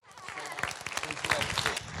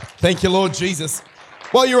Thank you, Lord Jesus.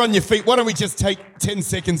 While you're on your feet, why don't we just take 10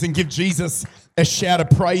 seconds and give Jesus a shout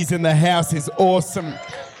of praise in the house. Is awesome.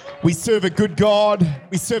 We serve a good God.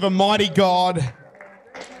 We serve a mighty God.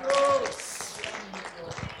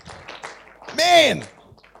 Man,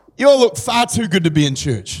 you all look far too good to be in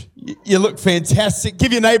church. You look fantastic.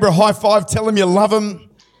 Give your neighbour a high five. Tell him you love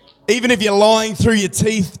him. Even if you're lying through your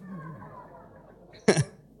teeth.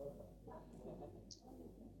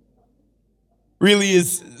 Really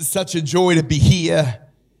is such a joy to be here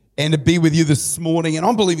and to be with you this morning. And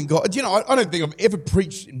I'm believing God. You know, I don't think I've ever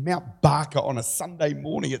preached in Mount Barker on a Sunday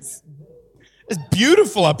morning. It's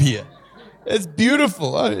beautiful up here. It's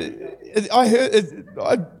beautiful.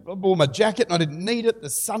 I bought my jacket and I didn't need it. The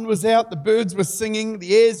sun was out. The birds were singing.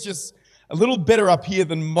 The air's just a little better up here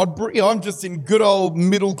than Modbury. I'm just in good old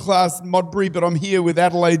middle-class Modbury, but I'm here with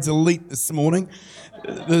Adelaide's elite this morning.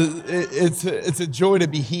 It's a joy to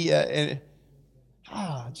be here. And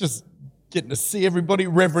just getting to see everybody.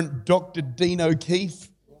 Reverend Dr. Dean O'Keefe,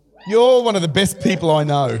 you're one of the best people I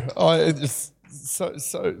know. I just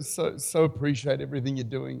so appreciate everything you're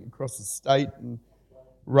doing across the state and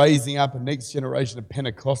raising up a next generation of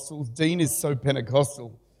Pentecostals. Dean is so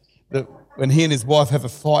Pentecostal that when he and his wife have a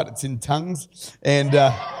fight, it's in tongues. And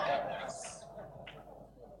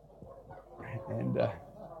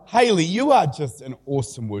Hayley, you are just an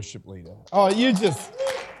awesome worship leader. Oh, you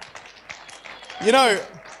know,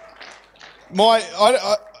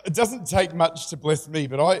 it doesn't take much to bless me,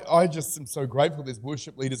 but I just am so grateful there's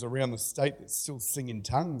worship leaders around the state that still sing in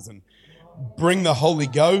tongues and bring the Holy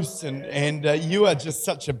Ghost, and you are just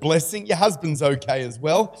such a blessing. Your husband's okay as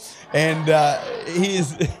well, and he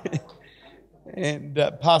is, and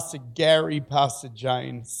Pastor Gary, Pastor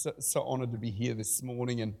Jane, so honoured to be here this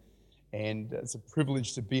morning, and it's a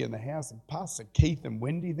privilege to be in the house. And Pastor Keith and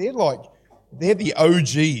Wendy, they're the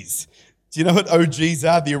OGs. Do you know what OGs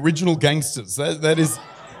are? The original gangsters. That is,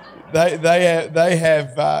 they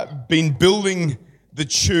have been building the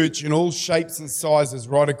church in all shapes and sizes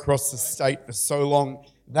right across the state for so long.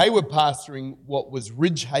 They were pastoring what was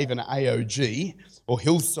Ridgehaven AOG, or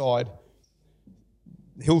Hillside,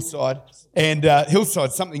 and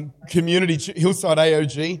Hillside something community Hillside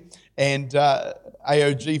AOG, and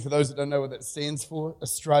AOG, for those that don't know what that stands for,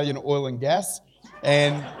 Australian Oil and Gas,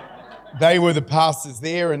 and they were the pastors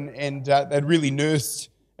there, and they'd really nursed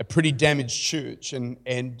a pretty damaged church, and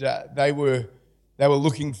they were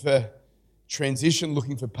looking for transition,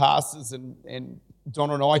 looking for pastors, and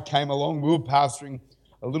Donna and I came along. We were pastoring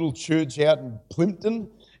a little church out in Plimpton,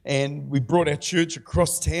 and we brought our church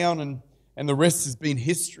across town, and the rest has been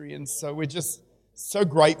history. And so we're just so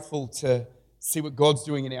grateful to see what God's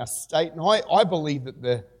doing in our state. And I believe that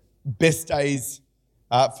the best days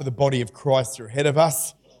for the body of Christ are ahead of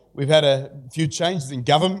us. We've had a few changes in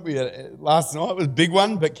government. Last night was a big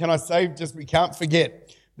one, but can I say, just we can't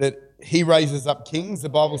forget that He raises up kings. The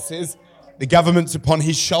Bible says the government's upon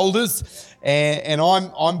His shoulders, and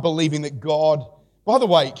I'm believing that God. By the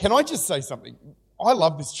way, can I just say something? I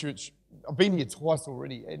love this church. I've been here twice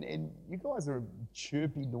already, and you guys are a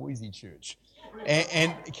chirpy, noisy church.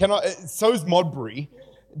 And can I? So's Modbury,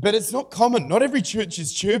 but it's not common. Not every church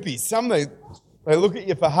is chirpy. Some they look at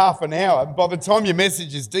you for half an hour. By the time your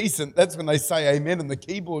message is decent, that's when they say amen and the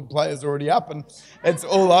keyboard player's already up and it's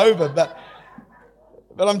all over. But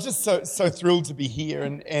I'm just so thrilled to be here.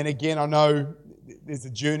 And again, I know there's a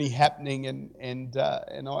journey happening, and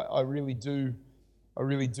I really do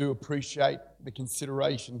appreciate the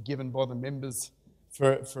consideration given by the members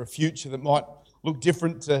for a future that might look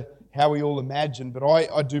different to how we all imagine. But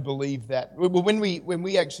I do believe that when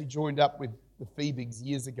we actually joined up with the Phoebigs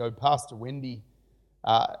years ago, Pastor Wendy,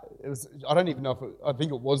 it was, I don't even know if I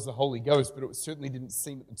think it was the Holy Ghost, but it certainly didn't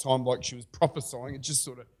seem at the time like she was prophesying. It just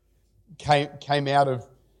sort of came out of,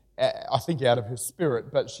 I think, out of her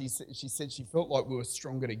spirit. But she said she felt like we were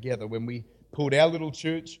stronger together when we pulled our little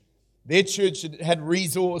church. Their church had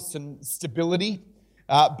resource and stability,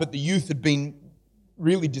 but the youth had been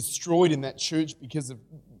really destroyed in that church in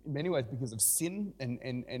many ways because of sin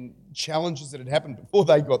and challenges that had happened before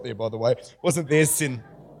they got there, by the way. It wasn't their sin.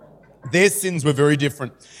 Their sins were very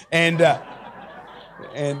different. And no,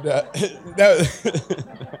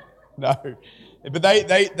 but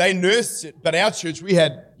they nursed it. But our church, we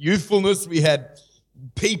had youthfulness, we had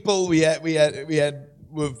people, we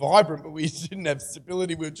were vibrant, but we didn't have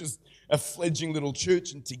stability. We were just a fledgling little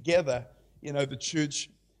church, and together, the church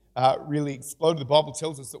really exploded. The Bible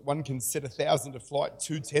tells us that one can set 1,000 to flight,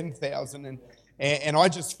 10,000, and I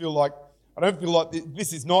just feel like I don't feel like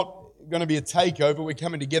this is not going to be a takeover. We're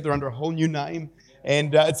coming together under a whole new name,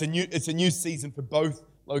 and it's a new season for both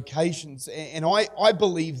locations. And I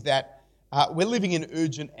believe that we're living in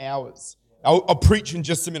urgent hours. I'll preach in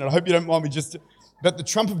just a minute. I hope you don't mind me but the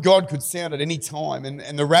trump of God could sound at any time,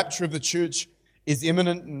 and the rapture of the church is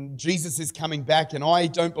imminent, and Jesus is coming back, and I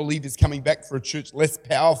don't believe he's coming back for a church less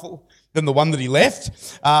powerful than the one that he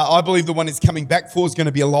left. I believe the one he's coming back for is going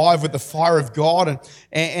to be alive with the fire of God,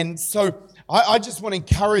 and so I just want to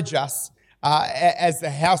encourage us as the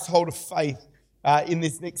household of faith in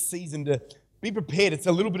this next season to be prepared. It's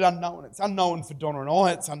a little bit unknown. It's unknown for Donna and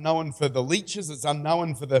I. It's unknown for the Leaches. It's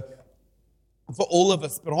unknown for all of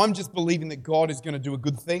us. But I'm just believing that God is going to do a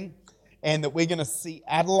good thing, and that we're going to see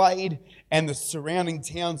Adelaide and the surrounding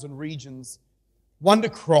towns and regions won to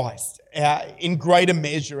Christ in greater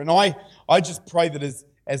measure. And I just pray that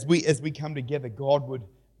as we come together, God would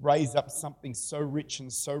raise up something so rich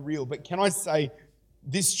and so real. But can I say,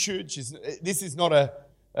 this is not a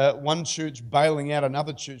one church bailing out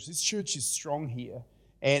another church. This church is strong here,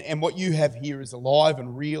 and what you have here is alive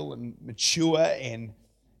and real and mature, and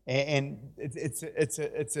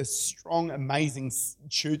it's a strong, amazing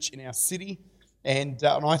church in our city, and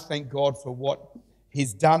I thank God for what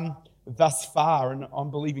He's done thus far, and I'm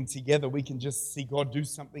believing together we can just see God do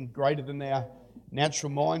something greater than our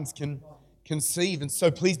natural minds can conceive. And so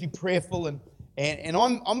please be prayerful, and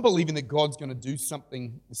I'm believing that God's going to do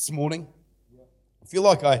something this morning. I feel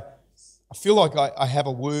like I have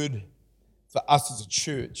a word for us as a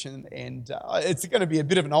church, and it's going to be a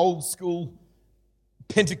bit of an old school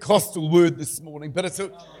Pentecostal word this morning, but it's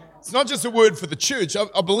not just a word for the church.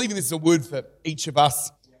 I believe this is a word for each of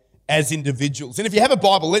us as individuals. And if you have a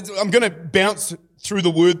Bible, I'm going to bounce through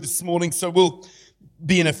the word this morning, so we'll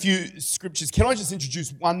be in a few scriptures. Can I just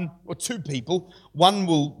introduce one or two people? One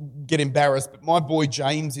will get embarrassed, but my boy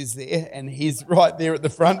James is there, and he's right there at the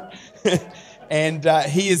front. And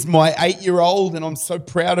he is my 8-year-old, and I'm so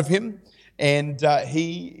proud of him. And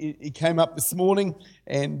he came up this morning,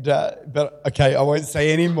 and but okay, I won't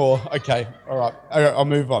say any more. Okay, all right, I'll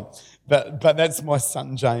move on. But that's my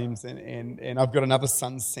son James, and I've got another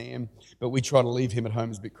son Sam, but we try to leave him at home.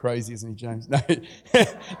 He's a bit crazy, isn't he, James?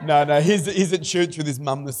 No. He's at church with his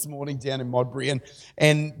mum this morning down in Modbury,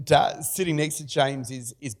 and sitting next to James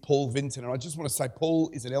is Paul Vinton, and I just want to say Paul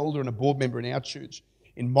is an elder and a board member in our church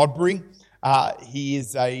in Modbury.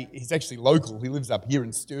 He's actually local. He lives up here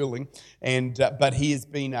in Stirling, but he has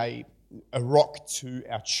been a rock to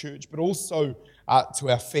our church, but also to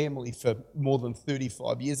our family for more than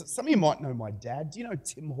 35 years. Some of you might know my dad. Do you know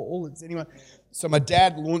Tim Hall? Is anyone? So my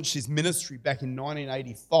dad launched his ministry back in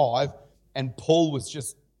 1985, and Paul was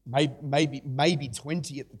just maybe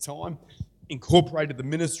 20 at the time. Incorporated the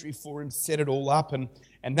ministry for him, set it all up, and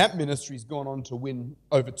that ministry's gone on to win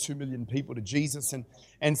over 2 million people to Jesus.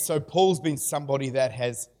 And so Paul's been somebody that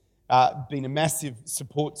has been a massive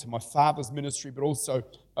support to my father's ministry, but also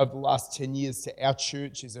over the last 10 years to our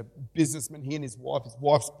church. He's a businessman, he and his wife. His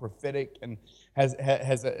wife's prophetic and has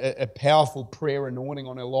a powerful prayer anointing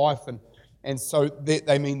on her life. And so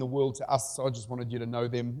they mean the world to us. So I just wanted you to know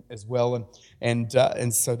them as well.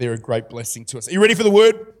 And so they're a great blessing to us. Are you ready for the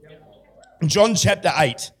word? John chapter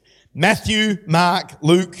 8. Matthew, Mark,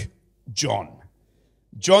 Luke, John.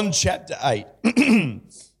 John chapter 8.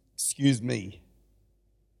 Excuse me.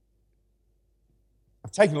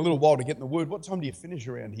 I've taken a little while to get in the word. What time do you finish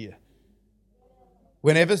around here?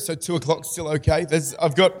 Whenever, so 2 o'clock still okay?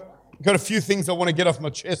 I've got a few things I want to get off my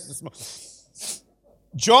chest this morning.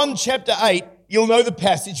 John chapter 8, you'll know the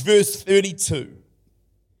passage, verse 32.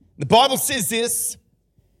 The Bible says this,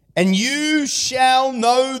 and you shall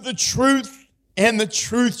know the truth, and the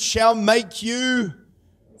truth shall make you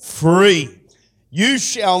free. You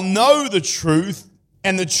shall know the truth,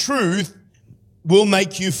 and the truth will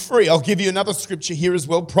make you free. I'll give you another scripture here as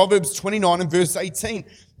well. Proverbs 29 and verse 18.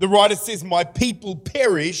 The writer says, my people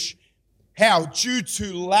perish. How? Due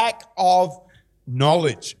to lack of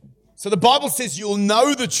knowledge. So the Bible says you'll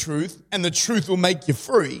know the truth, and the truth will make you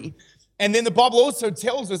free. And then the Bible also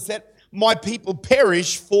tells us that my people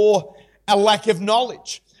perish for a lack of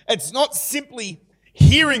knowledge. It's not simply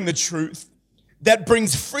hearing the truth that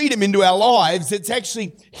brings freedom into our lives. It's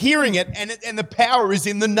actually hearing it, and the power is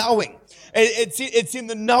in the knowing. It's in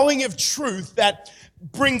the knowing of truth that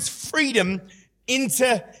brings freedom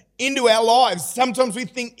into our lives. Sometimes we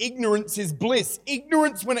think ignorance is bliss.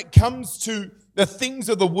 Ignorance when it comes to the things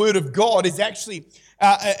of the Word of God is actually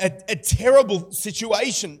a terrible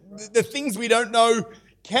situation. The things we don't know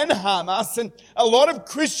can harm us. And a lot of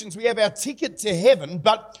Christians, we have our ticket to heaven,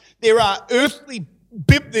 but there are there's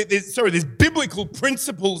biblical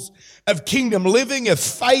principles of kingdom living, of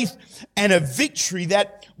faith, and of victory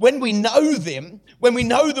that when we know them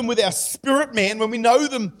with our spirit man, when we know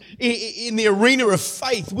them in the arena of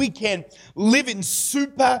faith, we can live in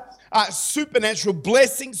super supernatural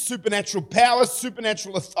blessing, supernatural power,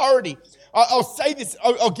 supernatural authority. I'll say this,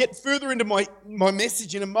 I'll get further into my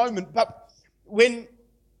message in a moment, but when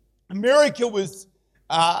America was,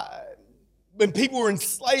 when people were in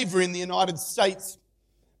slavery in the United States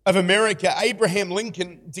of America, Abraham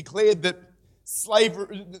Lincoln declared that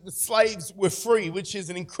the slaves were free, which is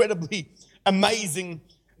an incredibly amazing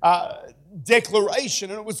declaration,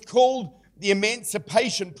 and it was called the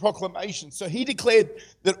Emancipation Proclamation. So he declared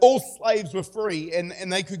that all slaves were free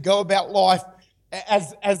and they could go about life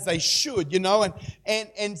as they should,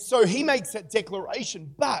 and so he makes that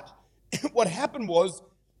declaration. But what happened was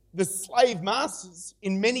the slave masters,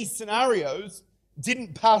 in many scenarios,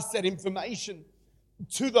 didn't pass that information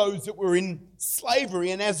to those that were in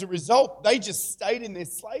slavery, and as a result, they just stayed in their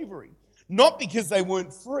slavery. Not because they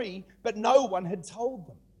weren't free, but no one had told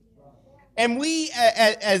them. And we,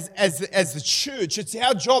 as the church, it's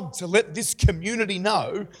our job to let this community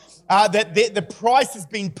know that the price has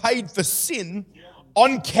been paid for sin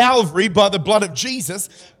on Calvary by the blood of Jesus.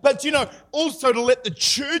 But, also to let the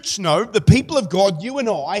church know, the people of God, you and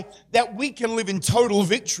I, that we can live in total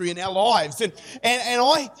victory in our lives. And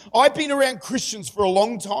I've been around Christians for a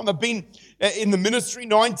long time. I've been in the ministry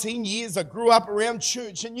 19 years. I grew up around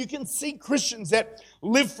church, and you can see Christians that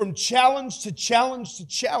live from challenge to challenge to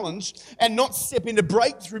challenge and not step into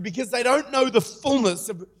breakthrough because they don't know the fullness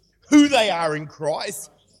of who they are in Christ,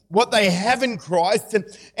 what they have in Christ.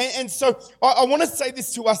 And so I want to say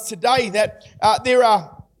this to us today, that there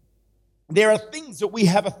are things that we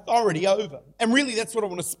have authority over. And really that's what I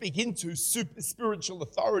want to speak into, spiritual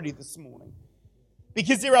authority this morning.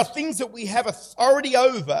 Because there are things that we have authority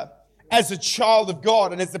over as a child of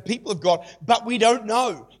God and as the people of God, but we don't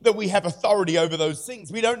know that we have authority over those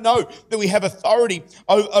things. We don't know that we have authority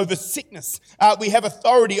over sickness. We have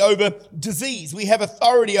authority over disease. We have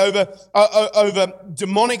authority over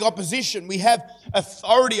demonic opposition. We have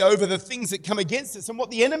authority over the things that come against us. And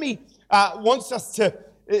what the enemy wants us to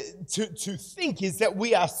think is that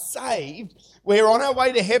we are saved. We're on our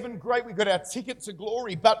way to heaven. Great, we've got our ticket to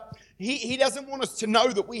glory. But he doesn't want us to know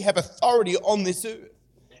that we have authority on this earth.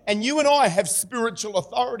 And you and I have spiritual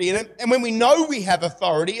authority. And when we know we have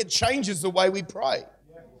authority, it changes the way we pray.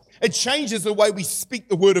 It changes the way we speak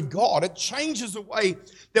the word of God. It changes the way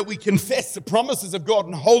that we confess the promises of God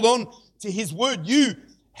and hold on to his word. You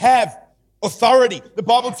have authority. The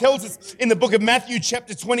Bible tells us in the book of Matthew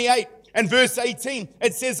chapter 28 and verse 18,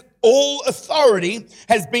 it says, all authority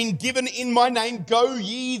has been given in my name. Go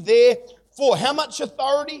ye therefore. How much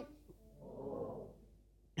authority?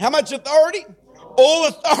 How much authority? All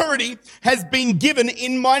authority has been given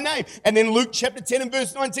in my name. And then Luke chapter 10 and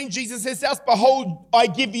verse 19, Jesus says to us, behold, I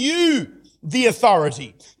give you the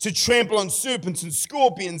authority to trample on serpents and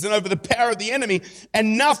scorpions and over the power of the enemy,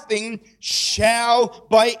 and nothing shall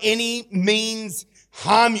by any means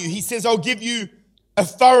harm you. He says, I'll give you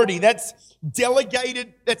authority. That's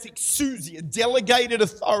delegated, that's exousia, delegated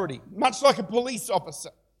authority, much like a police officer.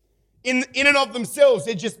 In and of themselves,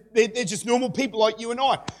 they're just normal people like you and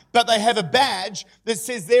I. But they have a badge that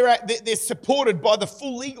says they're supported by the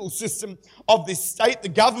full legal system of this state, the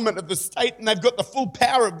government of the state, and they've got the full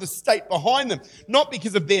power of the state behind them. Not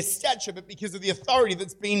because of their stature, but because of the authority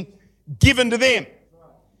that's been given to them.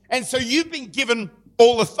 And so you've been given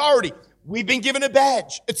all authority. We've been given a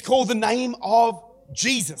badge. It's called the name of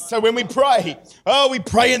Jesus. So when we pray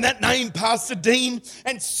in that name, Pastor Dean,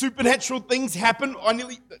 and supernatural things happen.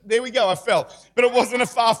 There we go, I fell. But it wasn't a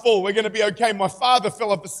far fall. We're going to be okay. My father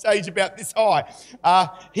fell off the stage about this high.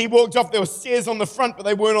 He walked off. There were stairs on the front, but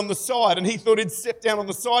they weren't on the side. And he thought he'd step down on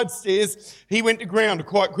the side stairs. He went to ground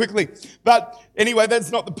quite quickly. But anyway, that's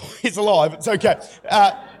not the point. He's alive. It's okay.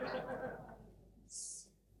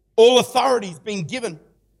 All authority's been given.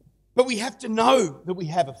 But we have to know that we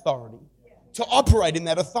have authority to operate in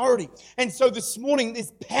that authority. And so this morning,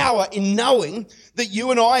 there's power in knowing that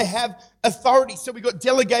you and I have authority. So we've got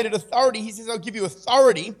delegated authority. He says, I'll give you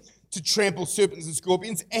authority to trample serpents and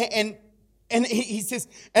scorpions. And he says,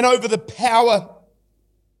 and over the power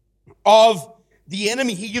of the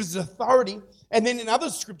enemy, he gives us authority. And then in other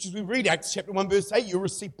scriptures, we read Acts chapter 1, verse 8, you'll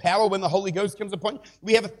receive power when the Holy Ghost comes upon you.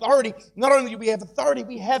 We have authority. Not only do we have authority,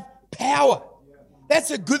 we have power.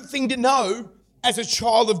 That's a good thing to know as a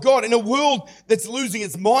child of God. In a world that's losing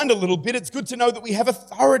its mind a little bit, it's good to know that we have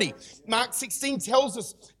authority. Mark 16 tells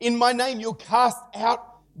us, in my name, you'll cast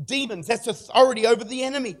out demons. That's authority over the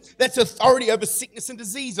enemy. That's authority over sickness and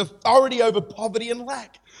disease, authority over poverty and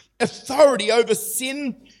lack, authority over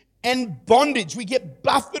sin and bondage. We get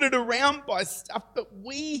buffeted around by stuff, but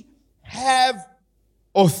we have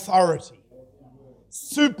authority,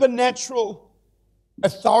 supernatural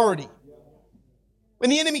authority. When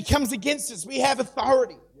the enemy comes against us, we have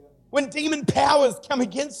authority. When demon powers come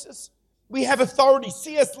against us, we have authority.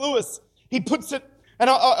 C.S. Lewis, he puts it, and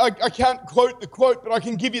I can't quote the quote, but I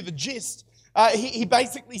can give you the gist. He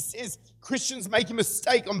basically says Christians make a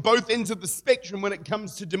mistake on both ends of the spectrum when it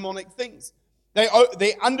comes to demonic things. They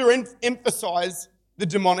underemphasize the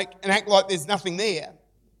demonic and act like there's nothing there.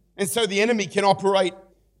 And so the enemy can operate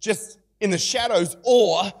just in the shadows,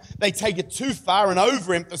 or they take it too far and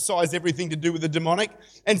overemphasize everything to do with the demonic.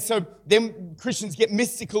 And so then Christians get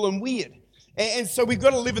mystical and weird. And so we've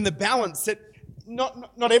got to live in the balance that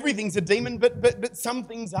not everything's a demon, but some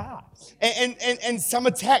things are. And some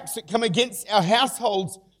attacks that come against our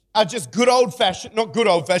households are just good old-fashioned, not good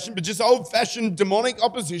old-fashioned, but just old-fashioned demonic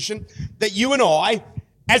opposition that you and I,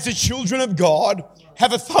 as the children of God,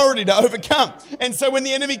 have authority to overcome. And so when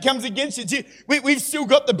the enemy comes against you, we've still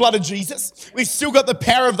got the blood of Jesus. We've still got the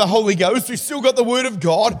power of the Holy Ghost. We've still got the word of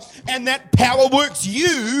God. And that power works.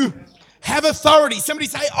 You have authority. Somebody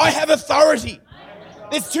say, I have authority.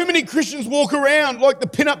 There's too many Christians walk around like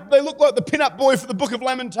they look like the pin-up boy for the book of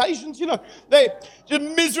Lamentations. You know, they're just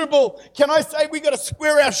miserable. Can I say we got to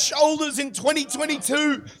square our shoulders in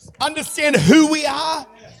 2022, understand who we are,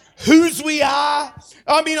 whose we are.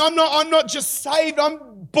 I mean, I'm not just saved.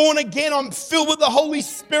 I'm born again. I'm filled with the Holy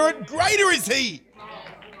Spirit. Greater is He.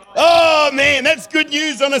 Oh, man, that's good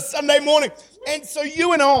news on a Sunday morning. And so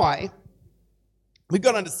you and I, we've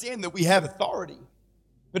got to understand that we have authority.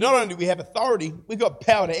 But not only do we have authority, we've got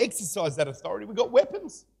power to exercise that authority. We've got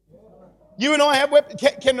weapons. You and I have weapons.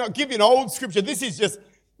 Can I give you an old scripture? This is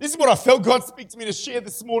what I felt God speak to me to share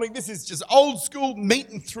this morning. This is just old school meat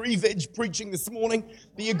and 3-veg preaching this morning.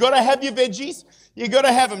 But you've got to have your veggies. You've got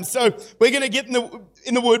to have them. So we're going to get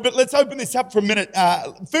in the word, but let's open this up for a minute.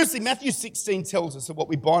 Firstly, Matthew 16 tells us that what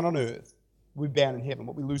we bind on earth, we bound in heaven.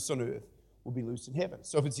 What we loose on earth will be loosed in heaven.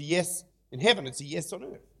 So if it's a yes in heaven, it's a yes on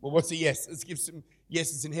earth. Well, what's a yes? Let's give some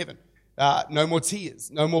yeses in heaven. No more tears,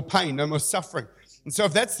 no more pain, no more suffering. And so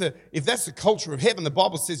if that's the culture of heaven, the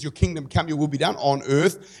Bible says your kingdom come, your will be done on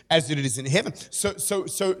earth as it is in heaven.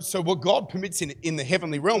 So what God permits in the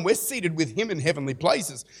heavenly realm, we're seated with Him in heavenly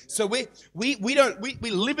places. So we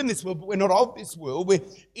live in this world, but we're not of this world. We're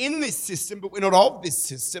in this system, but we're not of this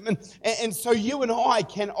system. And so you and I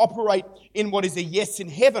can operate in what is a yes in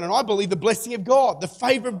heaven. And I believe the blessing of God, the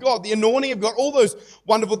favor of God, the anointing of God, all those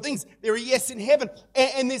wonderful things, they're a yes in heaven.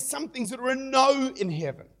 And there's some things that are a no in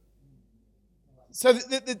heaven. So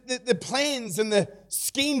the plans and the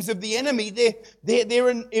schemes of the enemy, they're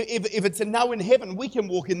in, if it's a no in heaven, we can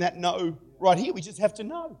walk in that no right here. We just have to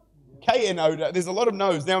know. K-N-O. There's a lot of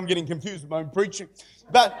no's. Now I'm getting confused with my own preaching.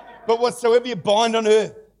 But whatsoever you bind on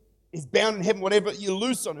earth is bound in heaven. Whatever you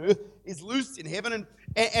loose on earth is loosed in heaven.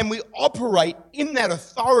 And we operate in that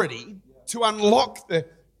authority to unlock the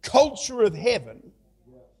culture of heaven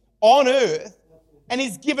on earth. And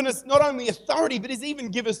He's given us not only authority, but He's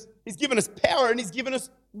given us power, and He's given us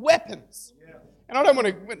weapons. Yeah. And I don't want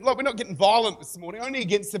to, we're not getting violent this morning, only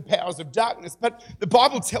against the powers of darkness. But the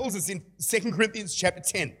Bible tells us in 2 Corinthians chapter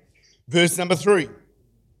 10, verse number 3.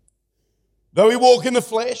 Though we walk in the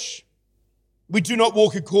flesh, we do not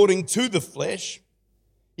walk according to the flesh.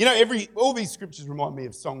 You know, all these scriptures remind me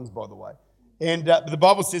of songs, by the way. And the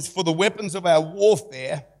Bible says, for the weapons of our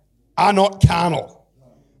warfare are not carnal,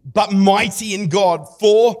 but mighty in God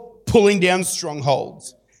for pulling down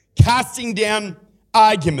strongholds, casting down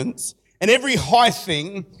arguments, and every high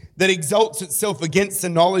thing that exalts itself against the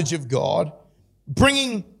knowledge of God,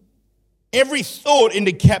 bringing every thought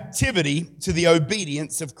into captivity to the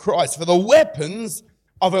obedience of Christ. For the weapons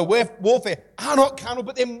of our warfare are not carnal,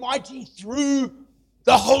 but they're mighty through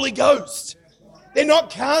the Holy Ghost. They're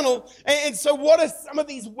not carnal. And so what are some of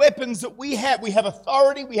these weapons that we have? We have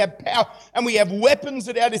authority, we have power, and we have weapons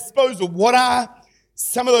at our disposal. What are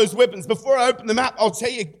some of those weapons? Before I open them up, I'll tell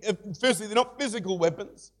you, firstly, they're not physical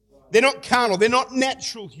weapons. They're not carnal. They're not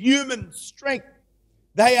natural, human strength.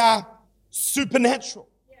 They are supernatural.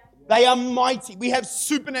 They are mighty. We have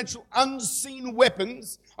supernatural, unseen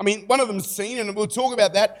weapons. I mean, one of them's seen, and we'll talk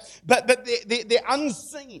about that, but they're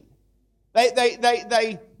unseen.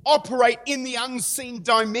 They operate in the unseen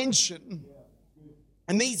dimension.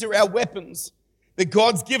 And these are our weapons that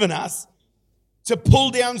God's given us to pull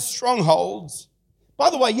down strongholds. By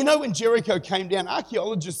the way, you know when Jericho came down,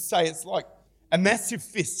 archaeologists say it's like a massive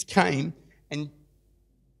fist came and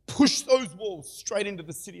pushed those walls straight into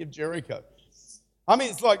the city of Jericho. I mean,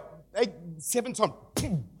 it's like 7 times.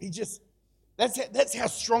 That's how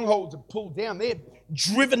strongholds are pulled down. They're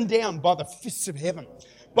driven down by the fists of heaven,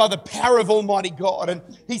 by the power of Almighty God. And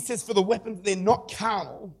He says for the weapons, they're not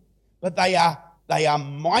carnal, but they are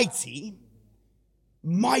mighty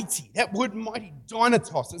Mighty. That word mighty,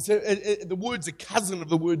 dynatos. The word's a cousin of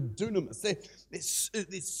the word dunamis.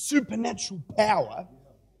 There's supernatural power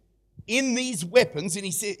in these weapons, and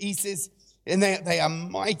he says, and they are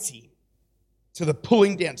mighty to the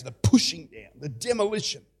pulling down, to the pushing down, the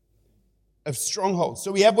demolition of strongholds.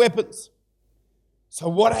 So we have weapons. So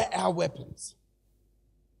what are our weapons?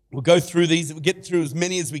 We'll go through these. We'll get through as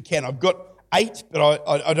many as we can. I've got 8, but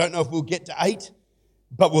I don't know if we'll get to 8,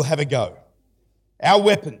 but we'll have a go. Our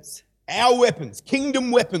weapons,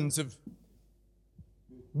 kingdom weapons of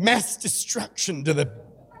mass destruction to the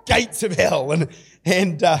gates of hell.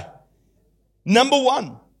 And number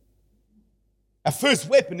 1, our first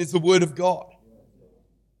weapon is the Word of God.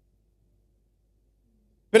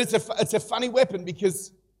 But it's a funny weapon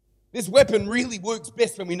because this weapon really works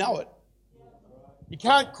best when we know it. You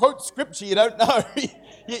can't quote Scripture you don't know.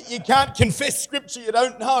 You can't confess Scripture you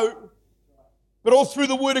don't know. But all through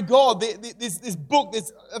the Word of God, there's this book,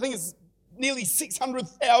 I think it's nearly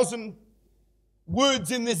 600,000 words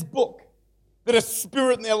in this book that are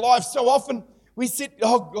spirit in their life. So often we sit,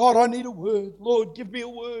 oh God, I need a word. Lord, give me a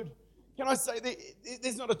word. Can I say that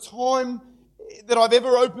there's not a time that I've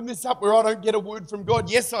ever opened this up where I don't get a word from God?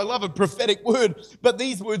 Yes, I love a prophetic word, but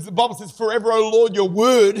these words, the Bible says, forever, O Lord, your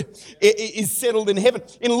word is settled in heaven.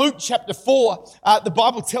 In Luke chapter 4, the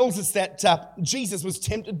Bible tells us that Jesus was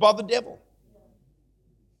tempted by the devil.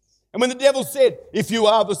 And when the devil said, if you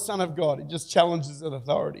are the Son of God, it just challenges that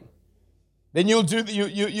authority. Then you'll do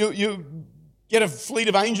you get a fleet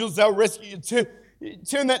of angels, they'll rescue you.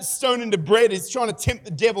 Turn that stone into bread. He's trying to tempt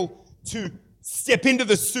the devil to step into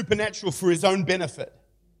the supernatural for his own benefit,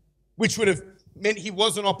 which would have meant he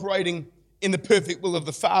wasn't operating in the perfect will of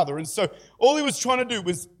the Father. And so all he was trying to do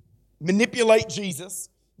was manipulate Jesus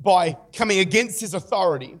by coming against his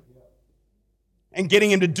authority and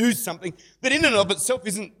getting him to do something that in and of itself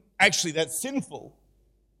isn't actually that sinful,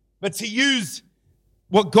 but to use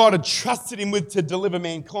what God had trusted him with to deliver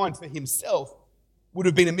mankind for himself would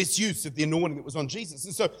have been a misuse of the anointing that was on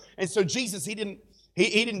Jesus. And so Jesus, he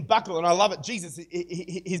didn't buckle, and I love it. Jesus,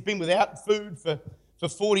 he's been without food for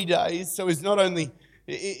 40 days, so he's not only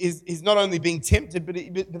being tempted, but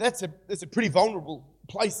that's a pretty vulnerable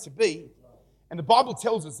place to be. And the Bible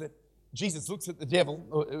tells us that Jesus looks at the devil,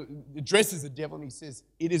 or addresses the devil, and he says,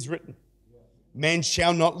 "It is written, man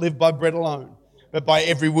shall not live by bread alone, but by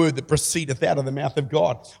every word that proceedeth out of the mouth of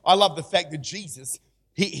God." I love the fact that Jesus,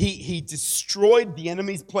 he destroyed the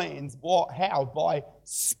enemy's plans. How? By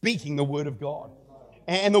speaking the word of God.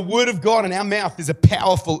 And the word of God in our mouth is a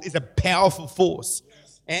powerful force.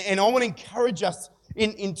 And I want to encourage us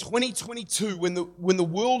in 2022, when the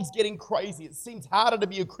world's getting crazy, it seems harder to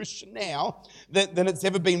be a Christian now than it's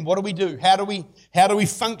ever been. What do we do? How do we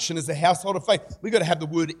function as a household of faith? We've got to have the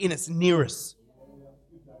word in us, near us.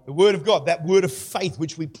 The word of God, that word of faith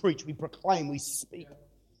which we preach, we proclaim, we speak.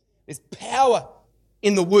 There's power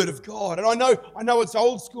in the word of God. And I know it's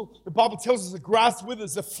old school. The Bible tells us the grass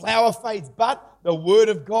withers, the flower fades, but the word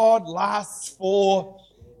of God lasts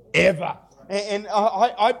forever. And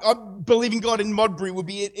I believe in God in Modbury will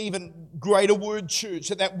be an even greater word church,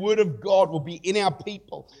 that word of God will be in our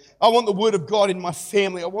people. I want the word of God in my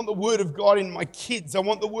family. I want the word of God in my kids. I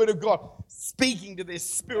want the word of God speaking to their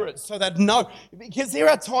spirits so that because there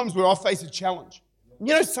are times where I face a challenge.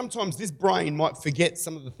 You know, sometimes this brain might forget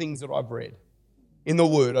some of the things that I've read in the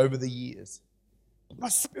word over the years. But my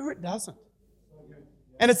spirit doesn't.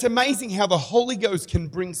 And it's amazing how the Holy Ghost can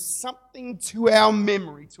bring something to our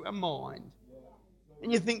memory, to our mind.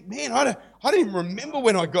 And you think, man, I don't even remember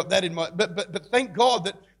when I got that in my... But thank God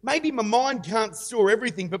that maybe my mind can't store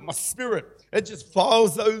everything, but my spirit, it just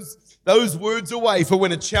files those words away for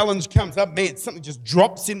when a challenge comes up. Man, something just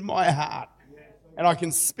drops in my heart and I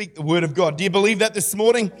can speak the word of God. Do you believe that this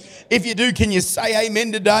morning? If you do, can you say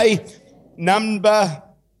amen today? Number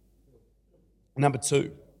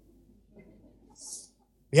 2.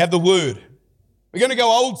 We have the word. We're going to go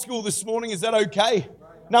old school this morning. Is that okay?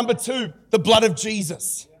 Number 2, the blood of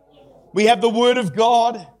Jesus. We have the word of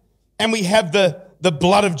God and we have the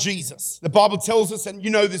blood of Jesus. The Bible tells us, and you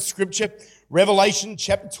know this scripture, Revelation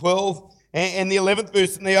chapter 12 and the 11th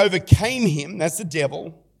verse, and they overcame him, that's the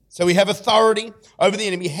devil. So we have authority over the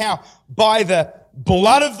enemy. How? By the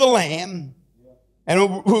blood of the Lamb,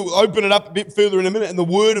 and we'll open it up a bit further in a minute, and the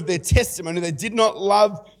word of their testimony. They did not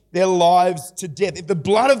love their lives to death. If the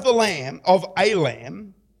blood of a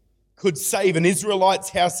lamb could save an Israelite's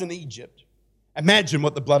house in Egypt, imagine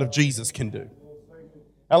what the blood of Jesus can do.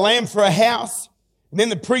 A lamb for a house, and then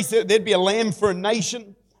the priest, there'd be a lamb for a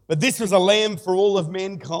nation, but this was a lamb for all of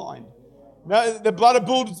mankind. Now, the blood of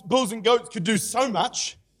bulls and goats could do so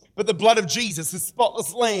much, but the blood of Jesus, the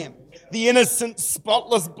spotless lamb, the innocent,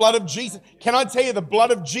 spotless blood of Jesus. Can I tell you, the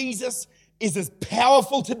blood of Jesus is as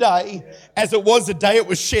powerful today as it was the day it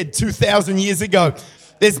was shed 2,000 years ago.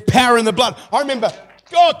 There's power in the blood. I remember,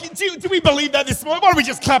 God, do we believe that this morning? Why don't we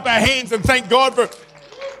just clap our hands and thank God for it?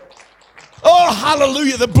 Oh,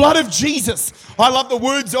 hallelujah, the blood of Jesus. I love the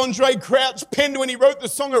words Andre Crouch penned when he wrote the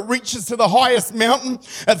song, it reaches to the highest mountain,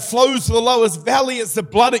 it flows to the lowest valley. It's the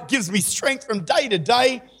blood, it gives me strength from day to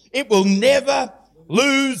day. It will never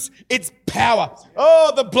lose its power.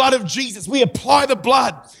 Oh, the blood of Jesus. We apply the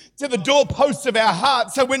blood to the doorposts of our heart,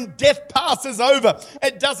 so when death passes over,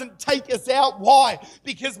 it doesn't take us out. Why?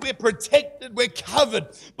 Because we're protected, we're covered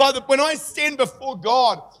by when I stand before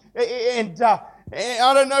God, and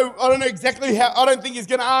I don't know exactly how. I don't think he's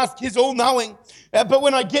going to ask. He's all-knowing. But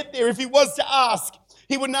when I get there, if he was to ask,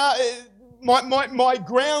 he would know my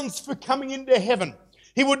grounds for coming into heaven.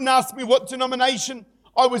 He wouldn't ask me what denomination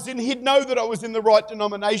I was in. He'd know that I was in the right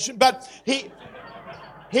denomination. But he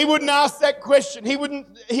wouldn't ask that question. He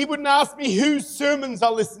wouldn't ask me whose sermons I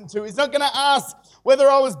listened to. He's not going to ask whether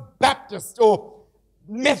I was Baptist or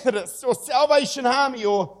Methodist or Salvation Army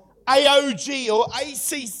or AOG or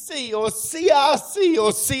ACC or CRC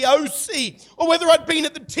or COC or whether I'd been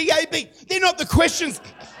at the TAB. They're not the questions.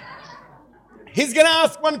 He's going to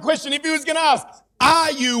ask one question. If he was going to ask,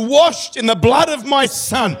 are you washed in the blood of my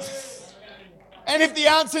son? And if the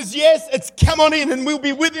answer is yes, it's come on in and we'll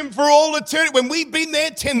be with him for all eternity when we've been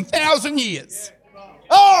there 10,000 years.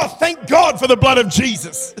 Oh, thank God for the blood of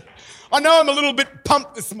Jesus. I know I'm a little bit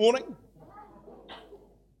pumped this morning.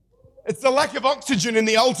 It's the lack of oxygen in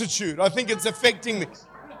the altitude. I think it's affecting me.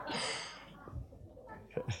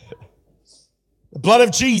 The blood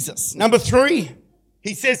of Jesus. Number 3,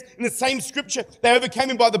 he says in the same scripture, they overcame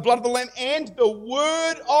him by the blood of the Lamb and the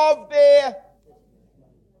word of their...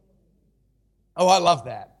 Oh, I love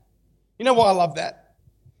that. You know why I love that?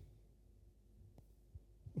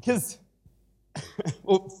 Because,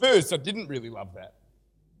 well, first, I didn't really love that.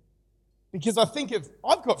 Because I've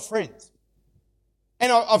got friends.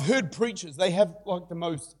 And I've heard preachers, they have like the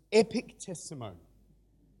most epic testimony.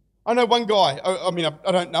 I know one guy,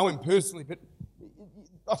 I don't know him personally, but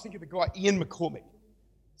I think of the guy, Ian McCormick,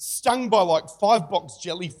 stung by like 5-box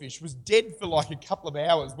jellyfish, was dead for like a couple of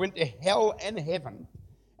hours, went to hell and heaven,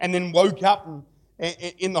 and then woke up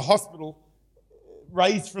in the hospital,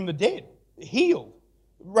 raised from the dead, healed,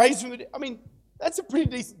 raised from the dead. I mean, that's a pretty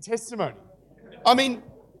decent testimony. I mean,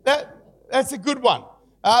 that's a good one.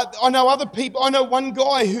 I know other people. I know one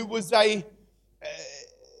guy who was the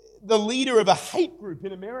leader of a hate group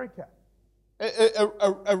in America,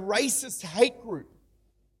 a racist hate group,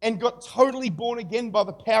 and got totally born again by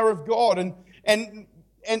the power of God. And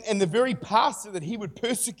the very pastor that he would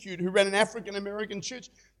persecute, who ran an African American church,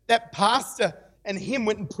 that pastor and him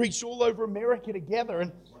went and preached all over America together,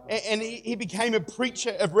 and he became a preacher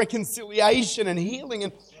of reconciliation and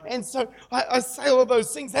healing, and so I say all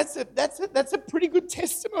those things. That's a pretty good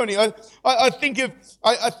testimony. I think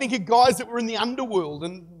of guys that were in the underworld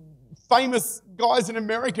and famous guys in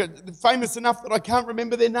America, famous enough that I can't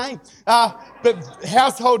remember their name, but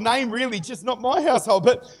household name really, just not my household,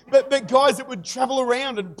 but guys that would travel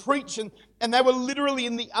around and preach, and they were literally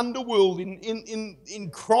in the underworld, in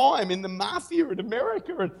crime, in the mafia in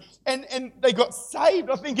America, and they got saved.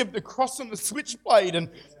 I think of the Cross on the Switchblade and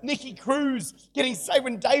Nicky Cruz getting saved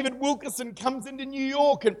when David Wilkerson comes into New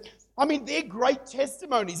York, and I mean, they're great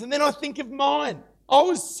testimonies. And then I think of mine. I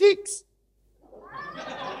was 6.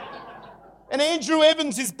 And Andrew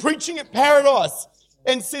Evans is preaching at Paradise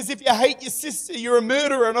and says, if you hate your sister, you're a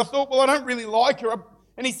murderer. And I thought, well, I don't really like her.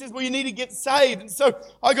 And he says, well, you need to get saved. And so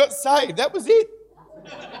I got saved. That was it.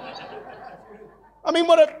 I mean,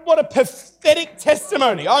 what a pathetic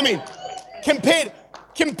testimony. I mean,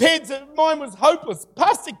 compared to mine was hopeless.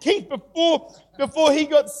 Pastor Keith, before he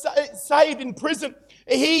got saved in prison,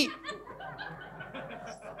 he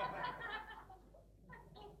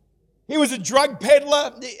was a drug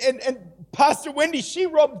peddler, and Pastor Wendy, she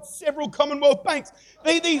robbed several Commonwealth banks.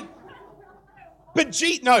 But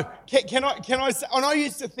gee, no, can I say, and I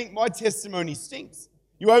used to think my testimony stinks.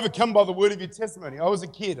 You overcome by the word of your testimony. I was a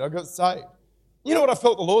kid, I got saved. You know what I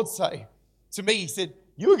felt the Lord say to me? He said,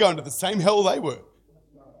 you were going to the same hell they were.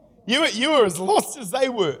 You were as lost as they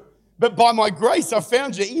were. But by my grace, I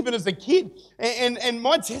found you even as a kid. And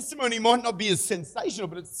my testimony might not be as sensational,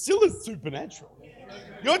 but it still is supernatural.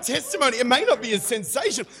 Your testimony, it may not be as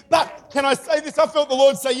sensational, but can I say this? I felt the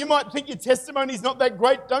Lord say, you might think your testimony is not that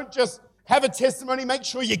great. Don't just have a testimony. Make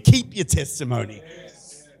sure you keep your testimony.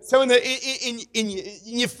 So in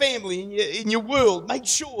your family, in your world, make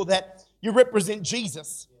sure that you represent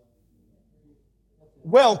Jesus.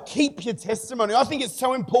 well, keep your testimony. I think it's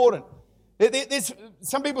so important.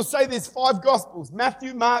 Some people say there's 5 Gospels: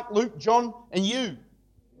 Matthew, Mark, Luke, John, and you.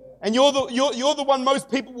 And you're the one most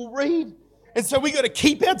people will read. And so we got to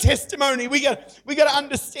keep our testimony. We got to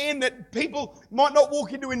understand that people might not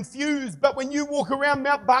walk into Infused, but when you walk around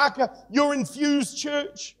Mount Barker, you're Infused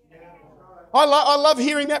Church. I love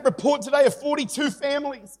hearing that report today of 42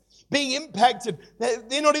 families being impacted.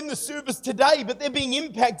 They're not in the service today, but they're being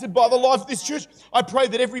impacted by the life of this church. I pray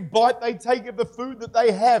that every bite they take of the food that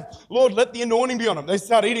they have, Lord, let the anointing be on them. They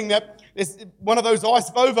start eating that. It's one of those ice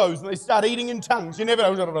vovos, and they start eating in tongues. You never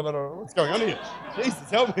know what's going on here. Jesus,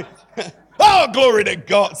 help me. Oh, glory to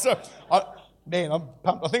God. So, I'm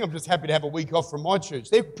pumped. I think I'm just happy to have a week off from my church.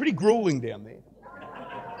 They're pretty grueling down there.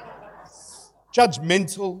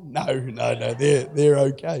 Judgmental? No. They're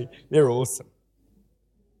okay. They're awesome.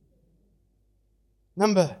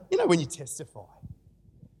 When you testify,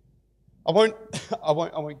 I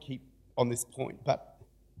won't keep on this point, but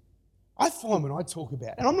I find when I talk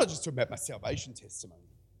about, and I'm not just talking about my salvation testimony,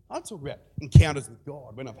 I talk about encounters with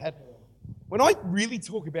God when I really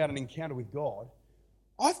talk about an encounter with God,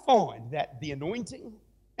 I find that the anointing,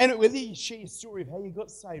 and whether you share a story of how you got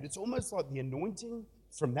saved, it's almost like the anointing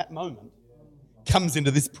from that moment comes into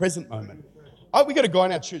this present moment. We got a guy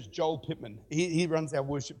in our church, Joel Pittman. He runs our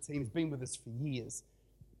worship team. He's been with us for years.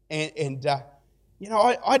 And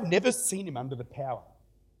I'd never seen him under the power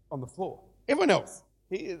on the floor. Everyone else,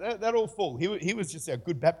 they'd all fall. He was just our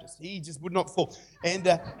good Baptist. He just would not fall. And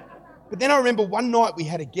but then I remember one night we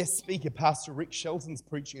had a guest speaker, Pastor Rick Shelton's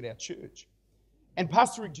preaching at our church. And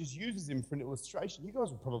Pastor Rick just uses him for an illustration. You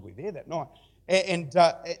guys were probably there that night.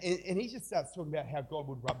 And he just starts talking about how God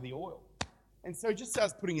would rub the oil. And so he just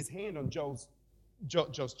starts putting his hand on Joel's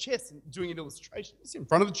chest and doing an illustration. It's in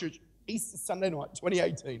front of the church, Easter Sunday night,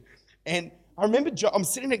 2018. And I remember I'm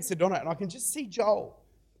sitting next to Donna, and I can just see Joel.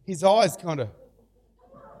 His eyes kind of...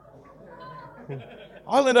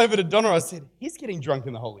 I leaned over to Donna, I said, he's getting drunk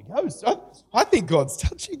in the Holy Ghost. I think God's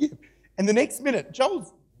touching him. And the next minute,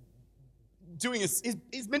 Joel's doing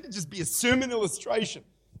he's meant to just be a sermon illustration.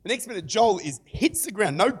 The next minute, Joel hits the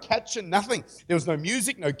ground. No catcher, nothing. There was no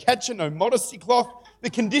music, no catcher, no modesty cloth. The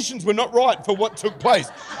conditions were not right for what took place.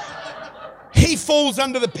 He falls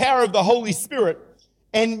under the power of the Holy Spirit.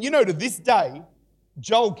 And to this day,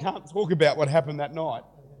 Joel can't talk about what happened that night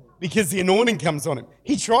because the anointing comes on him.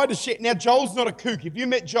 He tried to share. Now, Joel's not a kook. If you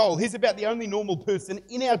met Joel, he's about the only normal person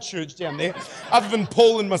in our church down there, other than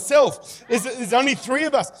Paul and myself. There's only 3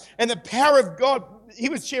 of us. And the power of God, he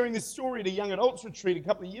was sharing this story at a young adults retreat a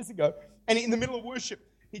couple of years ago, and in the middle of worship,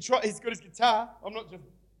 he's got his guitar. I'm not just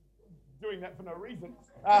doing that for no reason.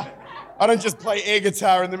 I don't just play air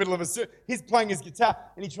guitar in the middle of a service. He's playing his guitar,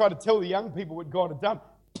 and he tried to tell the young people what God had done.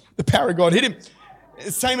 The power of God hit him.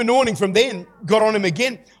 Same anointing from then got on him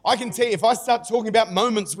again. I can tell you, if I start talking about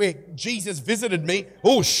moments where Jesus visited me,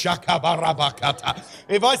 shakabarabakata.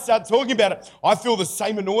 If I start talking about it, I feel the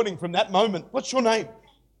same anointing from that moment. What's your name?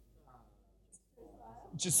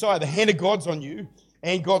 Josiah. The hand of God's on you,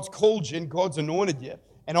 and God's called you, and God's anointed you.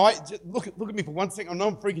 And look at me for 1 second. I know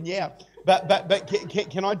I'm freaking you out, but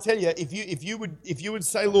can I tell you, if you would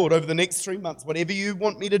say, Lord, over the next 3 months, whatever you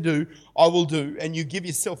want me to do, I will do, and you give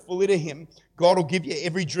yourself fully to Him, God will give you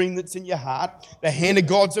every dream that's in your heart. The hand of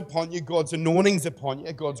God's upon you. God's anointing's upon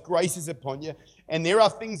you. God's grace is upon you. And there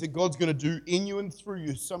are things that God's going to do in you and through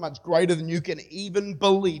you so much greater than you can even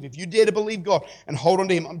believe. If you dare to believe God and hold on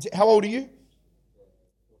to Him. How old are you?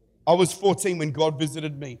 I was 14 when God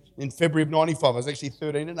visited me in February of 95. I was actually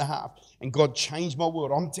 13 and a half. And God changed my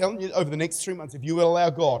world. I'm telling you, over the next 3 months, if you will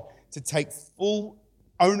allow God to take full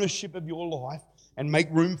ownership of your life and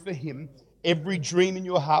make room for Him, every dream in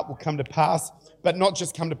your heart will come to pass. But not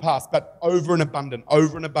just come to pass, but over and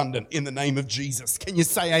abundant in the name of Jesus. Can you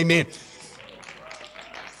say amen?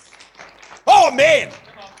 Oh, man.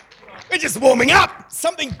 We're just warming up.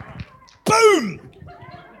 Something, boom.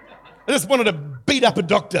 I just wanted to beat up a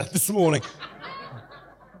doctor this morning.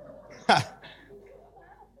 I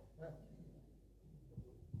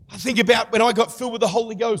think about when I got filled with the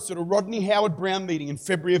Holy Ghost at a Rodney Howard Brown meeting in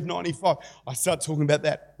February of 95. I start talking about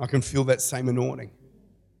that. I can feel that same anointing.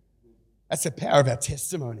 That's the power of our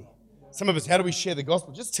testimony. Some of us, how do we share the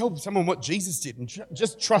gospel? Just tell someone what Jesus did and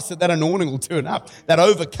just trust that anointing will turn up, that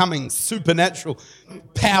overcoming supernatural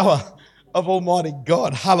power of Almighty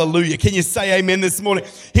God. Hallelujah. Can you say amen this morning?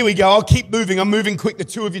 Here we go. I'll keep moving. I'm moving quick. The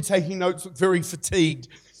 2 of you taking notes look very fatigued.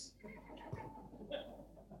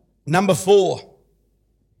 Number 4.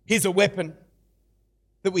 Here's a weapon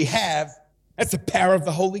that we have. That's the power of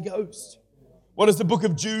the Holy Ghost. What does the book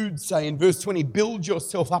of Jude say in verse 20? Build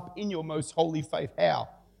yourself up in your most holy faith. How?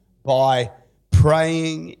 By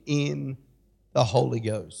praying in the Holy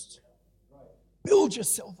Ghost. Build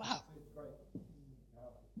yourself up.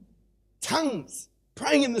 Tongues,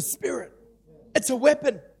 praying in the Spirit. It's a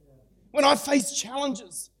weapon. When I face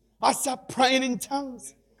challenges, I start praying in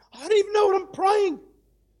tongues. I don't even know what I'm praying.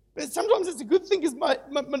 But sometimes it's a good thing because my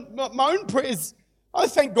own prayers, I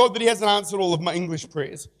thank God that He hasn't answered all of my English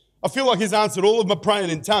prayers. I feel like He's answered all of my praying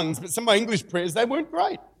in tongues, but some of my English prayers, they weren't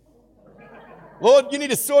great. Lord, you need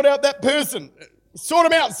to sort out that person. Sort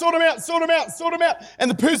them out, sort them out, sort them out, sort them out.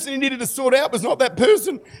 And the person He needed to sort out was not that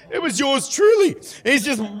person. It was yours truly. He's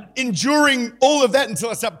just enduring all of that until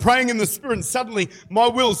I start praying in the Spirit, and suddenly my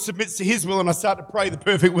will submits to His will and I start to pray the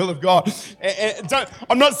perfect will of God.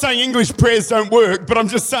 I'm not saying English prayers don't work, but I'm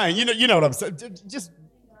just saying, you know what I'm saying. Just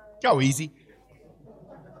go easy.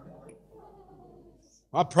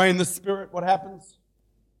 I pray in the Spirit. What happens?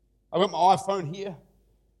 I've got my iPhone here.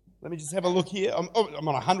 Let me just have a look here. I'm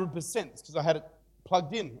on 100% because I had it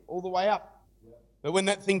plugged in all the way up. But when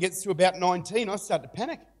that thing gets to about 19, I start to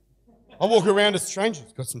panic. I walk around to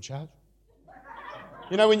strangers. Got some charge?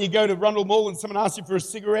 You know when you go to Rundle Mall and someone asks you for a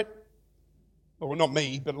cigarette? Well, not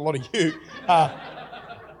me, but a lot of you. You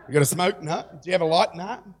got a smoke? No. Do you have a light?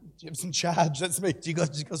 No. Do you have some charge? That's me. Do you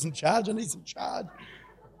got some charge? I need some charge.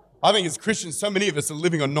 I think as Christians, so many of us are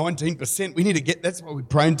living on 19%. We need to get, that's why we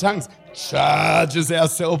pray in tongues. Charges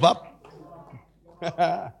ourselves up.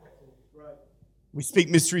 We speak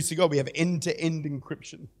mysteries to God. We have end-to-end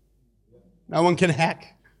encryption. No one can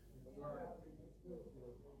hack.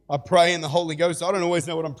 I pray in the Holy Ghost. I don't always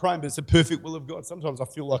know what I'm praying, but it's a perfect will of God. Sometimes I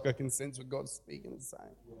feel like I can sense what God's speaking and saying.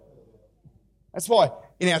 That's why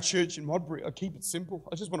in our church in Modbury, I keep it simple.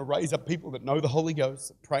 I just want to raise up people that know the Holy Ghost,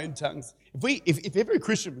 that pray in tongues. If every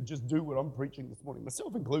Christian would just do what I'm preaching this morning,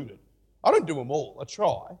 myself included, I don't do them all. I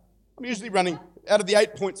try. I'm usually running, out of the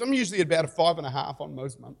 8 points, I'm usually at about a 5.5 on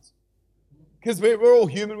most months. Because we're all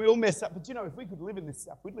human, we all mess up. But you know, if we could live in this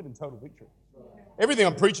stuff, we'd live in total victory. Everything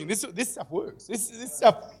I'm preaching, this stuff works. This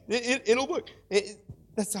stuff, it'll work.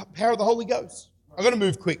 That's the power of the Holy Ghost. I've got to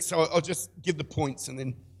move quick, so I'll just give the points and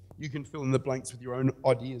then you can fill in the blanks with your own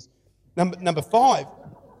ideas. Number 5,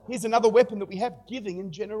 here's another weapon that we have, giving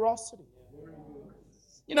and generosity.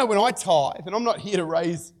 You know, when I tithe, and I'm not here to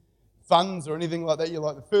raise funds or anything like that, you're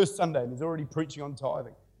like the first Sunday and he's already preaching on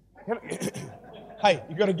tithing. Hey,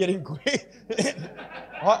 you've got to get in quick.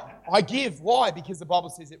 I give. Why? Because the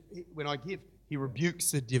Bible says that when I give, He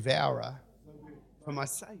rebukes the devourer for my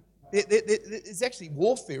sake. There's actually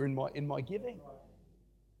warfare in my giving.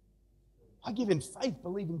 I give in faith,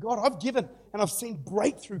 believing God. I've given and I've seen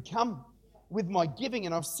breakthrough come with my giving,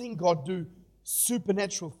 and I've seen God do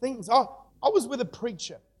supernatural things. I was with a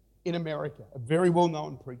preacher in America, a very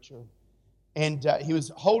well-known preacher, and he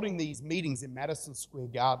was holding these meetings in Madison Square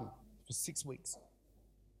Garden for 6 weeks.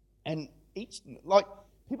 And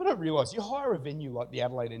people don't realise, you hire a venue like the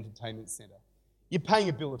Adelaide Entertainment Centre, you're paying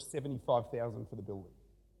a bill of $75,000 for the building.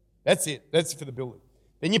 That's it. That's for the building.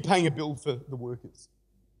 Then you're paying a bill for the workers.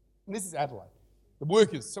 And this is Adelaide. The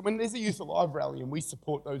workers. So when there's a Youth Alive rally and we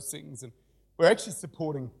support those things, and we're actually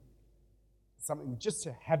supporting something just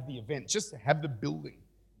to have the event, just to have the building.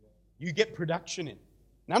 You get production in.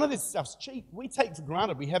 None of this stuff's cheap. We take for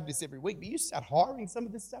granted we have this every week, but you start hiring some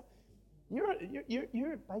of this stuff, you're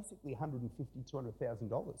basically $150,000,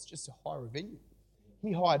 $200,000 just to hire a venue.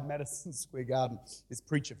 He hired Madison Square Garden, this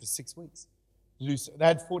preacher, for 6 weeks to do so. They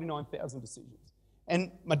had 49,000 decisions.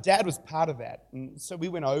 And my dad was part of that. And so we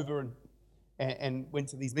went over and went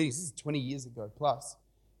to these meetings. This is 20 years ago plus.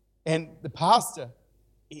 And the pastor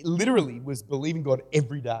literally was believing God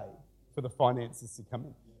every day for the finances to come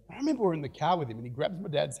in. I remember we're in the car with him and he grabs my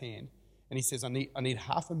dad's hand and he says, I need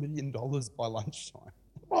 $500,000 by lunchtime.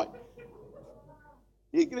 I'm like,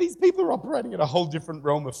 these people are operating at a whole different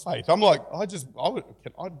realm of faith. I'm like, I'd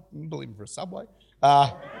believe him for a Subway.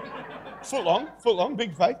 Foot long,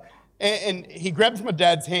 big faith. And he grabs my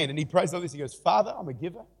dad's hand and he prays like this. He goes, Father, I'm a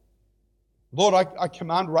giver. Lord, I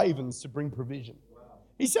command ravens to bring provision.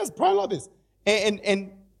 He says, praying like this.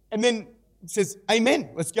 And then says, amen,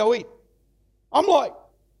 let's go eat. I'm like,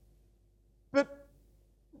 but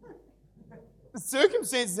the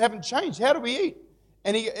circumstances haven't changed. How do we eat?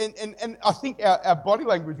 And I think our body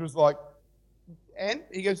language was like, and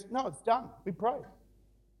he goes, no, it's done. We prayed.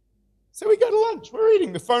 So we go to lunch. We're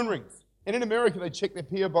eating. The phone rings. And in America, they check their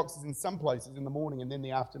PO boxes in some places in the morning and then the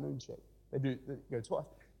afternoon check. They go twice.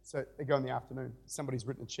 So they go in the afternoon. Somebody's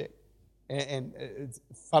written a check. And it's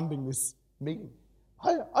funding this meeting.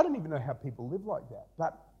 I don't even know how people live like that.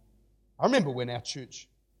 But I remember when our church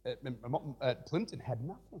at Plimpton had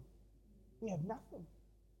nothing. We had nothing.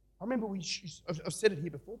 I remember I've said it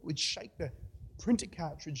here before, we'd shake the printer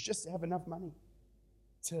cartridge just to have enough money.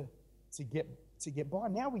 to get by.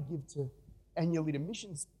 Now we give to annually to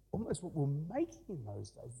missions almost what we're making in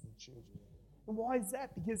those days in the church. And why is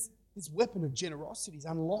that? Because this weapon of generosity has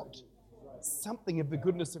unlocked something of the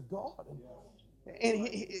goodness of God. And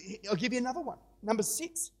I'll give you another one. Number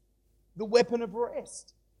 6, the weapon of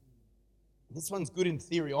rest. This one's good in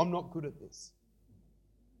theory. I'm not good at this.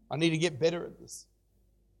 I need to get better at this.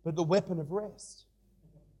 But the weapon of rest.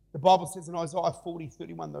 The Bible says in Isaiah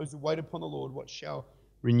 40:31, those who wait upon the Lord, what shall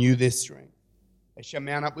renew their strength? They shall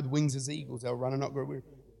mount up with wings as eagles. They'll run and not grow weary.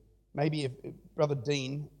 Maybe if Brother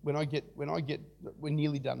Dean, we're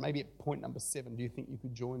nearly done. Maybe at point number 7, do you think you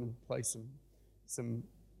could join and play some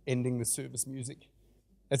ending the service music?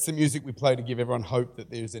 That's the music we play to give everyone hope that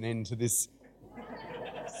there's an end to this.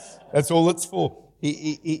 That's all it's for.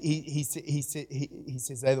 He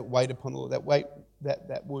says they that wait upon the Lord.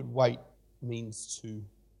 That word wait means to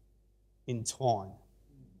entwine.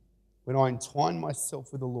 When I entwine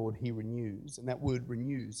myself with the Lord, He renews. And that word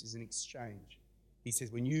renews is an exchange. He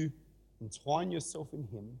says when you entwine yourself in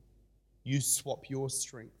Him, you swap your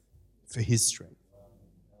strength for His strength.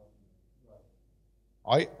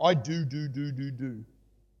 I do.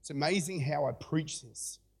 It's amazing how I preach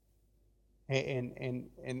this. And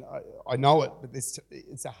I know it, but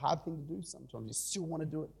it's a hard thing to do sometimes. You still want to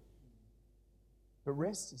do it. But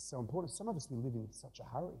rest is so important. Some of us, we live in such a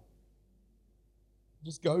hurry.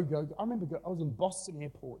 Just go. I remember I was in Boston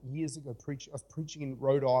Airport years ago preaching. I was preaching in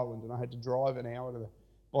Rhode Island, and I had to drive an hour to the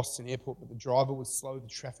Boston Airport, but the driver was slow, the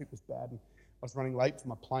traffic was bad, and I was running late for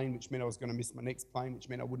my plane, which meant I was going to miss my next plane, which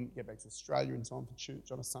meant I wouldn't get back to Australia in time for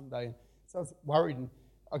church on a Sunday. And so I was worried, and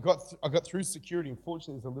I got through security.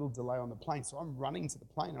 Unfortunately, there was a little delay on the plane, so I'm running to the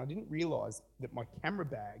plane, and I didn't realise that my camera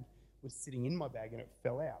bag was sitting in my bag, and it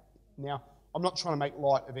fell out. Now, I'm not trying to make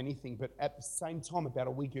light of anything, but at the same time, about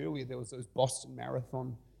a week earlier, there was those Boston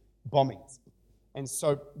Marathon bombings. And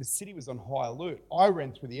so the city was on high alert. I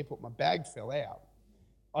ran through the airport, my bag fell out.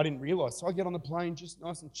 I didn't realise. So I get on the plane, just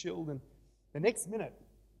nice and chilled, and the next minute,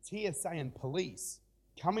 TSA and police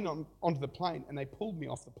come in onto the plane, and they pulled me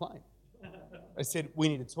off the plane. They said, we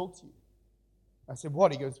need to talk to you. I said,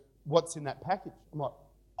 what? He goes, what's in that package? I'm like,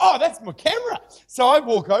 oh, that's my camera. So I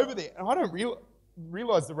walk over there, and I don't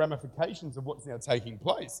realise the ramifications of what's now taking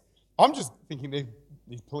place. I'm just thinking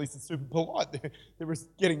these police are super polite. They're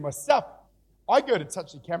getting my stuff. I go to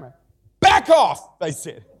touch the camera. Back off, they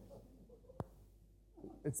said.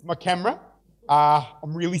 It's my camera.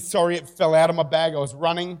 I'm really sorry it fell out of my bag. I was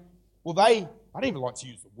running. Well, I don't even like to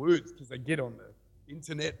use the words because they get on the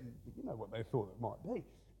internet and you know what they thought it might be.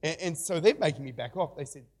 And so they're making me back off. They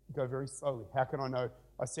said, go very slowly. How can I know?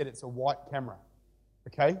 I said, it's a white camera.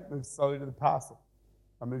 Okay, move slowly to the parcel.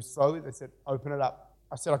 I moved slowly. They said, open it up.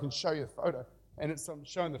 I said, I can show you the photo. And I'm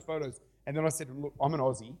showing the photos. And then I said, look, I'm an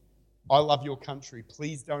Aussie. I love your country.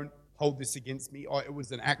 Please don't hold this against me. It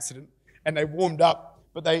was an accident. And they warmed up,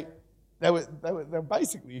 but they were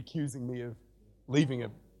basically accusing me of leaving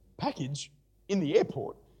a package in the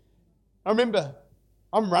airport. I remember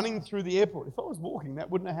I'm running through the airport. If I was walking, that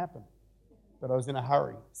wouldn't have happened. But I was in a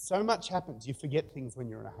hurry. So much happens. You forget things when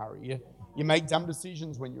you're in a hurry. You make dumb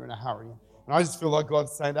decisions when you're in a hurry. And I just feel like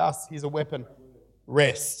God's saying to us, here's a weapon,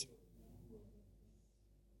 rest.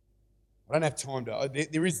 I don't have time to,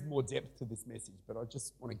 there is more depth to this message, but I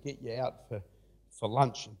just want to get you out for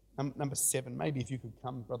lunch. Number 7, maybe if you could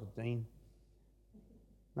come, Brother Dean.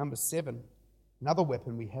 Number 7, another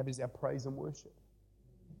weapon we have is our praise and worship.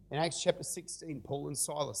 In Acts chapter 16, Paul and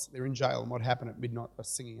Silas, they're in jail, and what happened at midnight by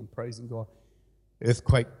singing and praising God.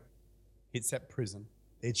 Earthquake hits that prison.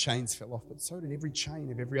 Their chains fell off, but so did every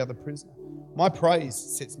chain of every other prisoner. My praise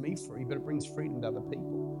sets me free, but it brings freedom to other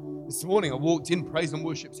people. This morning I walked in, praise and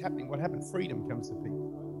worship's happening. What happened? Freedom comes to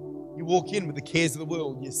people. You walk in with the cares of the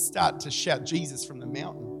world, you start to shout Jesus from the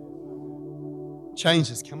mountain.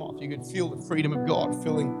 Changes come off. You can feel the freedom of God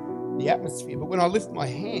filling the atmosphere. But when I lift my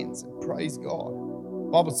hands and praise God,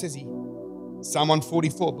 the Bible says Psalm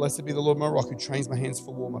 144, blessed be the Lord my rock who trains my hands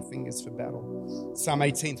for war, my fingers for battle. Psalm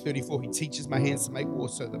 18:34, he teaches my hands to make war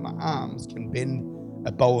so that my arms can bend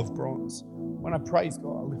a bow of bronze. When I praise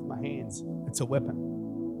God, I lift my hands. It's a weapon.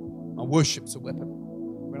 My worship's a weapon.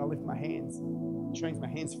 When I lift my hands, he trains my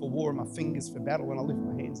hands for war and my fingers for battle. When I lift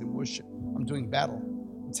my hands in worship, I'm doing battle.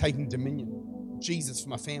 I'm taking dominion. Jesus for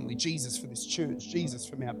my family, Jesus for this church, Jesus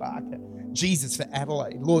for Mount Barker, Jesus for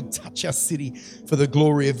Adelaide. Lord, touch our city for the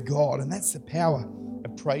glory of God. And that's the power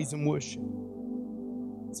of praise and worship.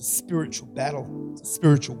 It's a spiritual battle. It's a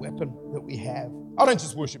spiritual weapon that we have. I don't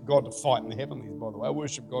just worship God to fight in the heavenlies, by the way. I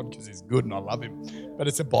worship God because he's good and I love him. But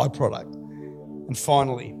it's a byproduct. And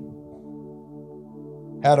finally,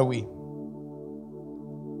 how do we?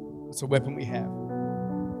 It's a weapon we have.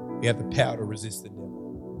 We have the power to resist the devil.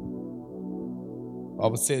 The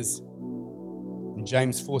Bible says in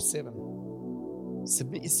James 4:7,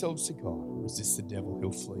 submit yourselves to God, resist the devil,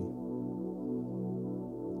 he'll flee.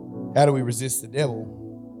 How do we resist the devil?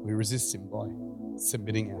 We resist him by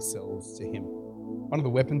submitting ourselves to him. One of the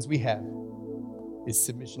weapons we have is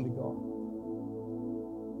submission to God.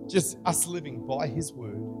 Just us living by his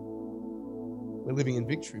word. We're living in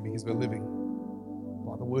victory because we're living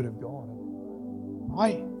by the word of God.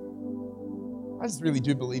 I just really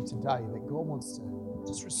do believe today that God wants to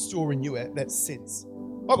just restore in you that sense.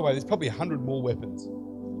 By the way, there's probably 100 more weapons.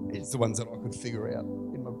 It's the ones that I could figure out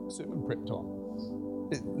in my sermon prep time.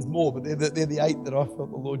 There's more, but they're the 8 that I felt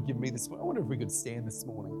the Lord give me this morning. I wonder if we could stand this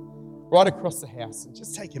morning right across the house and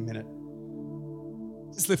just take a minute.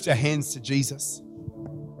 Just lift our hands to Jesus.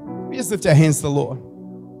 We just lift our hands to the Lord.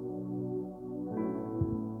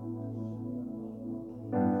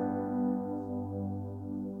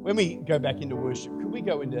 When we go back into worship, could we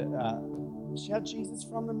go into shout Jesus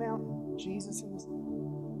from the mountain? Jesus in this.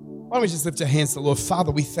 Why don't we just lift our hands to the Lord?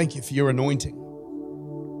 Father, we thank you for your anointing.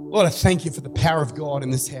 Lord, I thank you for the power of God in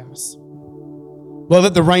this house. Lord,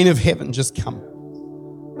 let the rain of heaven just come.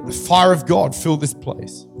 Let the fire of God fill this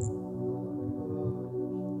place.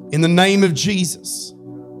 In the name of Jesus,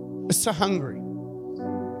 we're so hungry.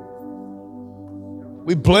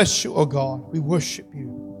 We bless you, oh God. We worship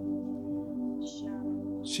you.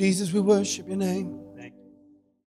 Jesus, we worship your name.